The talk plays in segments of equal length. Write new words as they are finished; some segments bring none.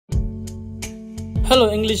Hello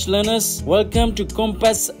English learners, welcome to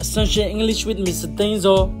Compass Essential English with Mr.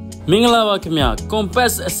 Tenzo. Mingala wa kimya,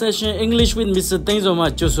 Compass Essential English with Mr. Tenzo ma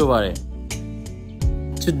josobare.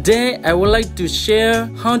 Today I would like to share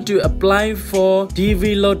how to apply for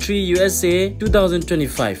DV Lottery USA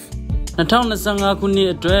 2025. 2025 ခုနှစ်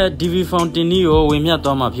အတွက် DV Fountain ကိုဝင်မြတ်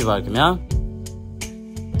သွားမှာဖြစ်ပါခင်ဗျာ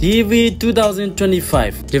DV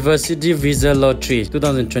 2025 Diversity Visa Lottery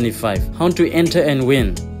 2025 How to enter and win.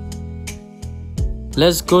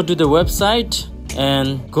 Let's go to the website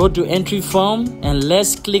and go to entry form and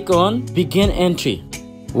let's click on begin entry.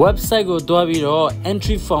 Website ကိုတွားပြီးတော့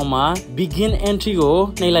entry form မှာ begin entry ကို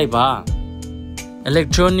နှိပ်လိုက်ပါ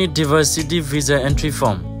Electronic Diversity Visa Entry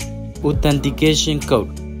Form Authentication Code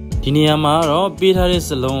ဒီနေရာမှာတော့ပေးထားတဲ့စ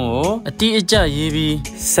လုံးကိုအတိအကျရေးပြီး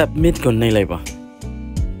submit ကိုနှိပ်လိုက်ပါ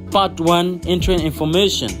Part 1 Entry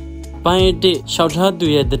Information ပိုင်း1ရှောက်ထားသူ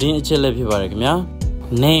ရဲ့သတင်းအချက်အလက်ဖြစ်ပါတယ်ခင်ဗျာ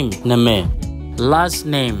Name နာမည် Last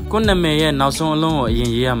name ကိုယ့်နာမည်ရဲ့နောက်ဆုံးအလုံးကိုအရင်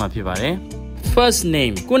ရေးရမှာဖြစ်ပါတယ် First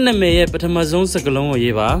name ကိုယ့်နာမည်ရဲ့ပထမဆုံးစကားလုံးကို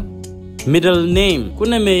ရေးပါ Middle name ကို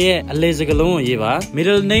ယ့်နာမည်ရဲ့အလယ်စကားလုံးကိုရေးပါ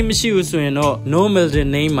Middle name မရှိဘူးဆိုရင်တော့ no middle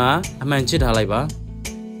name မှာအမှန်ချစ်ထားလိုက်ပါ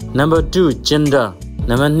Number 2 Gender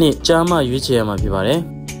နံပါတ်2ကျားမရွေးချယ်ရမှာဖြစ်ပါတယ်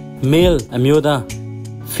Male အမျိုးသား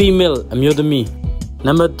Female အမျိုးသမီး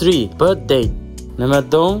Number 3 Birth date နံပါတ်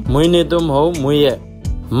3မွေးနေ့သို့မဟုတ်မွေးရက်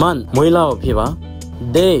Month မွေးလကိုဖြစ်ပါ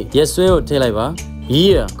Day ရက်စွဲကိုထည့်လိုက်ပါ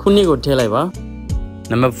Year ခုနှစ်ကိုထည့်လိုက်ပါ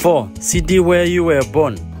Number 4 City where you were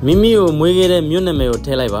born မိမိကိုမွေးခဲ့တဲ့မြို့နာမည်ကိုထ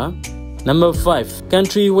ည့်လိုက်ပါ Number 5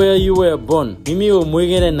 Country where you were born မိမိကိုမွေး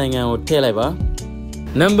ခဲ့တဲ့နိုင်ငံကိုထည့်လိုက်ပါ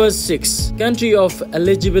Number 6 Country of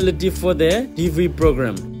eligibility for the DV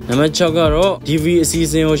program နံပါတ်6ကတော့ DV အစီအ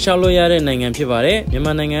စဉ်ကိုရှောက်လို့ရတဲ့နိုင်ငံဖြစ်ပါတယ်မြန်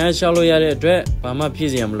မာနိုင်ငံကရှောက်လို့ရတဲ့အတွက်ဘာမှဖြ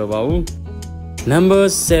ည့်စရာမလိုပါဘူး Number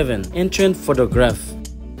 7 Entrant photograph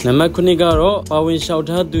နံပါတ်9ကတော့ပါဝင်လျှောက်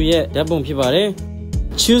ထားသူရဲ့ဓာတ်ပုံဖြစ်ပါတယ်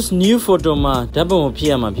Choose new photo မှာဓာတ်ပုံကိုဖြည့်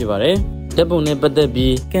ရမှာဖြစ်ပါတယ်ဓာတ်ပုံနဲ့ပတ်သက်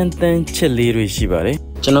ပြီးကန့်သတ်ချက်လေးတွေရှိပါတယ်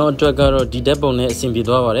ကျွန်တော်အတွက်ကတော့ဒီဓာတ်ပုံနဲ့အဆင်ပြေ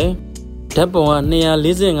သွားပါတယ်ဓာတ်ပုံက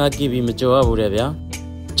245 KB မကျော်ရဘူးတဲ့ဗျာ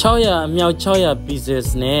600အမြောက်600 pieces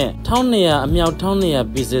နဲ့1200အမြောက်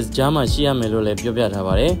1200 pieces ကြားမှာရှိရမယ်လို့လည်းပြောပြထား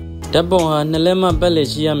ပါတယ်ဓာတ်ပုံဟာ2လက်မပတ်လက်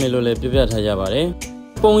ရှိရမယ်လို့လည်းပြောပြထားကြပါတယ်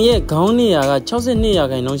ပုံရဲ့ခေါင်းနေရာက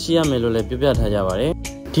62%ရှိရမယ်လို့လည်းပြောပြထားကြပါတယ်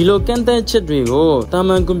ဒီလိုကန့်သတ်ချက်တွေကိုတာမ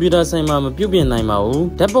န်ကွန်ပျူတာဆိုင်မှာမပြုပြင်နိုင်ပါဘူး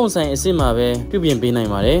ဓာတ်ပုံဆိုင်အစ်စ်မှာပဲပြုပြင်ပေးနိုင်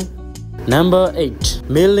ပါတယ် Number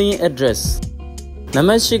 8 Mailing address နံ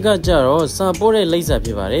ပါတ်8ကကြတော့စာပို့တဲ့လိပ်စာဖြ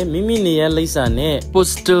စ်ပါတယ်မိမိနေရာလိပ်စာနဲ့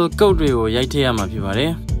postal code တွေကိုရိုက်ထည့်ရမှာဖြစ်ပါတ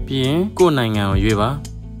ယ်ပြီးရင်ကိုယ့်နိုင်ငံကိုရွေးပါ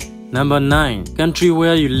Number 9 Country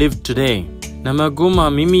where you live today နံပါတ်9မှာ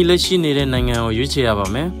မိမိလက်ရှိနေတဲ့နိုင်ငံကိုရွေးချယ်ရပါ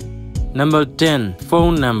မယ် Number 10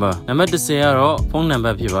 Phone number နံပါတ်10ကတော့ဖုန်းနံ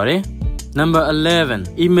ပါတ်ဖြစ်ပါတယ် Number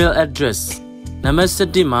 11 Email address နံပါတ်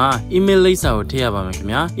17မှာ email လိပ်စာကိုထည့်ရပါမယ်ခင်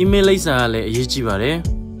ဗျာ email လိပ်စာကလည်းအရေးကြီးပါတယ်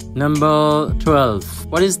Number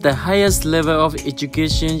 12 What is the highest level of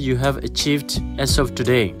education you have achieved as of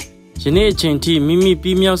today ယနေ့အချိန်ထိမိမိ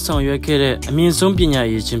ပြီးမြောက်ဆောင်ရွက်ခဲ့တဲ့အမြင့်ဆုံးပညာ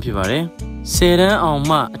ရည်ချင်းဖြစ်ပါတယ်10တန်းအောင်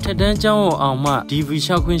မှအထက်တန်းကျောင်းကိုအောင်မှ DV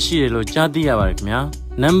လျှောက်ခွင့်ရှိတယ်လို့ကြားသိရပါတယ်ခင်ဗျာ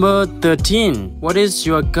Number 13 What is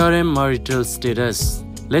your current marital status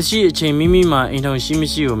လက်ရှိအချိန်မိမိမှာအိမ်ထောင်ရှိမ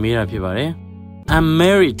ရှိကိုမေးတာဖြစ်ပါတယ် I'm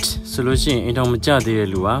married ဆိုလို့ရှိရင်အိမ်ထောင်မကျသေးတဲ့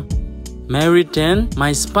လူပါ Married and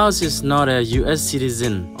my spouse is not a US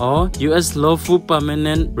citizen or US lawful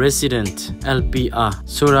permanent resident LPR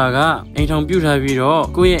ဆိုတာကအိမ်ထောင်ပြုထားပြီးတော့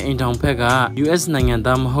ကိုယ့်ရဲ့အိမ်ထောင်ဖက်က US နိုင်ငံ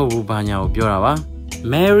သားမဟုတ်ဘူးဘာညာကိုပြောတာပါ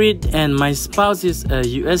Married and my spouse is a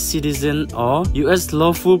US citizen or US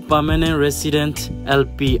lawful permanent resident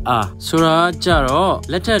LPR ဆိုတာကြတော့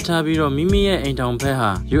လက်ထပ်ထားပြီးတော့မိမိရဲ့အိမ်ထောင်ဖက်ဟာ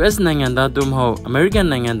US နိုင်ငံသားသို့မဟုတ် American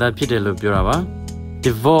နိုင်ငံသားဖြစ်တယ်လို့ပြောတာပါ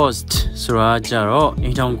Divorced ဆိုတာကြတော့အိ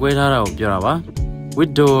မ်ထောင်ကွဲထားတာကိုပြောတာပါ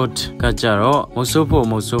Widowed ကကြတော့မဆိုးဖို့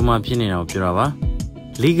မဆိုးမဖြစ်နေတာကိုပြောတာပါ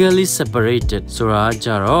Legally separated ဆိုတာကြ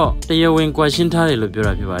တော့တရားဝင်ကွာရှင်းထားတယ်လို့ပြော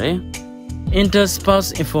တာဖြစ်ပါတယ်Interspouse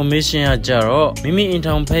information ကကြတော့မိမိအိမ်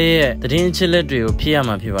ထောင်ဖက်ရဲ့သတင်းအချက်အလက်တွေကိုဖြည့်ရ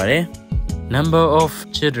မှာဖြစ်ပါတယ် Number of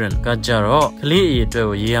children ကကြတော့ကလေးအရေအတွက်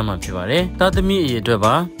ကိုရေးရမှာဖြစ်ပါတယ်သားသမီးအရေအတွက်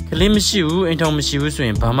ပါကလေးမရှိဘူးအိမ်ထောင်မရှိဘူးဆိုရ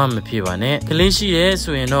င်ဘာမှမဖြည့်ပါနဲ့ကလေးရှိရဲ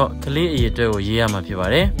ဆိုရင်တော့ကလေးအရေအတွက်ကိုရေးရမှာဖြစ်ပါ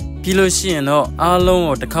တယ်ပြီးလို့ရှိရင်တော့အားလုံး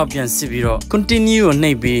ကိုတစ်ခေါက်ပြန်စစ်ပြီးတော့ continue ကို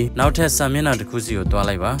နှိပ်ပြီးနောက်ထပ်စာမျက်နှာတစ်ခုစီကိုတွား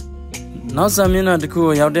လိုက်ပါနောက်စာမျက်နှာတစ်ခု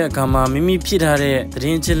ကိုရောက်တဲ့အခါမှာမိမိဖြည့်ထားတဲ့သတ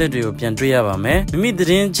င်းအချက်အလက်တွေကိုပြန်တွေ့ရပါမယ်မိမိသ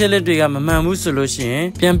တင်းအချက်အလက်တွေကမမှန်ဘူးဆိုလို့ရှိရင်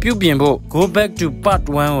ပြန်ပြုပြင်ဖို့ go back to part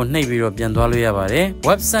 1 ကိုနှိပ်ပြီးတော့ပြန်သွားလို့ရပါတယ်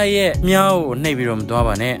website ရဲ့မြားကိုနှိပ်ပြီးတော့မသွား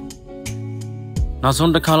ပါနဲ့နောက်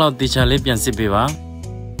ဆုံးတစ်ခါလောက်တေချာလေးပြန်စစ်ပေးပါ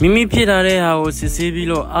မိမိဖြည့်ထားတဲ့ဟာကိုစစ်ဆေးပြီး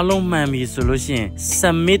တော့အားလုံးမှန်ပြီဆိုလို့ရှိရင်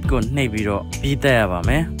submit ကိုနှိပ်ပြီးတော့ပြီးတက်ရပါမ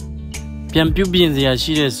ယ် ပြန်ပြုပြင်စရာ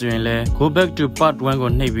ရှိတဲ့ဆိုရင်လည်း go back to part 1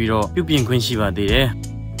 ကိုနှိပ်ပြီးတော့ပြုပြင်ခွင့်ရှိပါသေးတယ်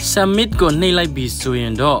submit ကိုနှိပ်လိုက်ပြီးဆိုရ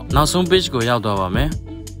င်တော့နောက်ဆုံး page ကိုရောက်သွားပါမယ်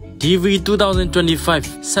DV 2025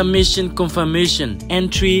 submission confirmation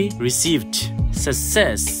entry received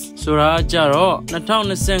success ဆိုတာကြတော့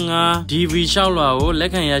2025 DV လျှောက်လွှာကိုလ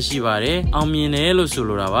က်ခံရရှိပါတယ်အောင်မြင်တယ်လို့ဆို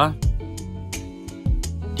လိုတာပါ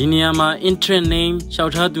ဒီနေရာမှာ entrant name လျှော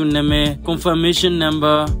က်ထားသူနာမည် confirmation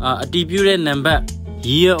number အတည်ပြုတဲ့နံပါတ်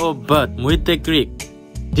year of birth မွေးသက်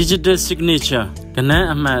digital signature ကဏ္ဍ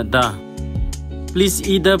အမှတ်အသား Please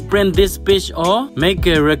either print this page or make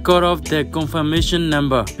a record of the confirmation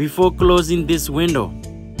number before closing this window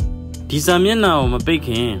ဒီစာမျက်နှာကိုမပိတ်ခ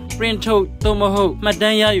င် print ထုတ်သို့မဟုတ်မှတ်တ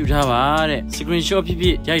မ်းရယူထားပါတဲ့ screenshot ဖြစ်ဖြ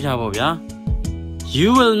စ်ရိုက်ထားပါဗျာ You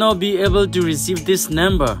will not be able to receive this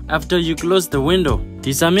number after you close the window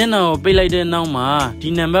ဒီစာမျက်နှာကိုပိတ်လိုက်တဲ့နောက်မှာဒီ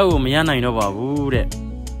နံပါတ်ကိုမရနိုင်တော့ပါဘူးတဲ့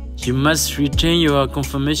You must retain your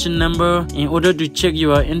confirmation number in order to check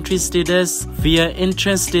your entry status via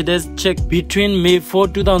entrance status check between May 4,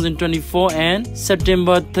 2024 and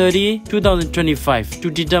September 30, 2025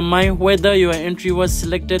 to determine whether your entry was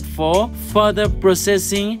selected for further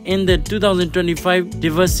processing in the 2025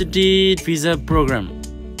 Diversity Visa Program.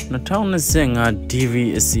 2025 DV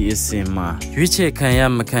အစီအစဉ်မှာရွေးချယ်ခံရ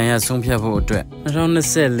မခံရဆုံးဖြတ်ဖို့အတွက်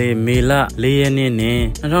2024မေလ4ရက်နေ့နဲ့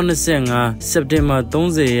2025စက်တင်ဘာ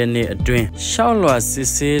30ရက်နေ့အတွင်းရှောက်လွှာစစ်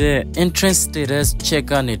ဆေးတဲ့ entrance status check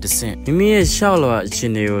ကနေတဆင့်မိမိရဲ့ရှောက်လွှာအခြေ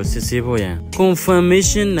အနေကိုစစ်ဆေးဖို့ရန်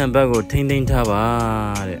confirmation number ကိုထိန်းသိမ်းထားပါ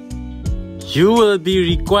တဲ့ You will be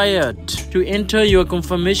required to enter your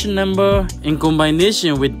confirmation number in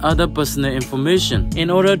combination with other personal information in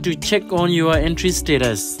order to check on your entry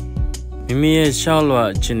status. မိမိရဲ့ရှောက်လွှာ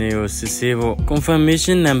အခြေအနေကိုစစ်ဆေးဖို့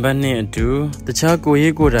confirmation number နဲ့အတူတခြားကိုယ်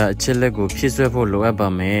ရေးကိုယ်တာအချက်လက်ကိုဖြည့်စွက်ဖို့လိုအပ်ပါ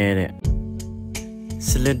မယ်တဲ့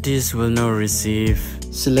Selectees will not receive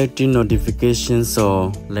selected notifications or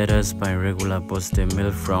letters by regular postal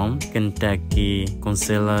mail from Kentucky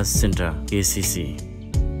Consular Center KCC.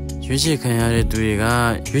 ရွေးချယ်ခံရတဲ့သူတွေက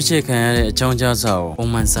ရွေးချယ်ခံရတဲ့အကြောင်းကြားစာကိုပုံ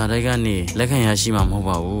မှန်စာတိုက်ကနေလက်ခံရရှိမှာမဟုတ်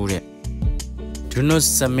ပါဘူးတဲ့ Do not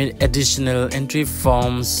submit additional entry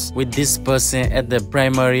forms with this person at the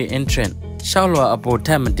primary entrance ရှောက်လွှာအပေါ်ထ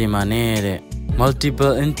ပ်မတင်ပါနဲ့တဲ့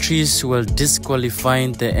Multiple entries will disqualify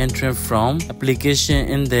the entrant from application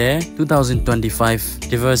in the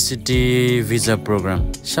 2025 Diversity Visa Program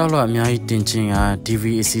ရှောက်လွှာအများကြီးတင်ခြင်းက DV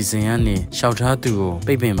အစီအစဉ်ကနေရှောက်ထားသူကို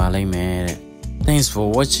ပိတ်ပင်ပါလိမ့်မယ်တဲ့Thanks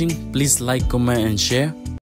for watching. Please like, comment and share.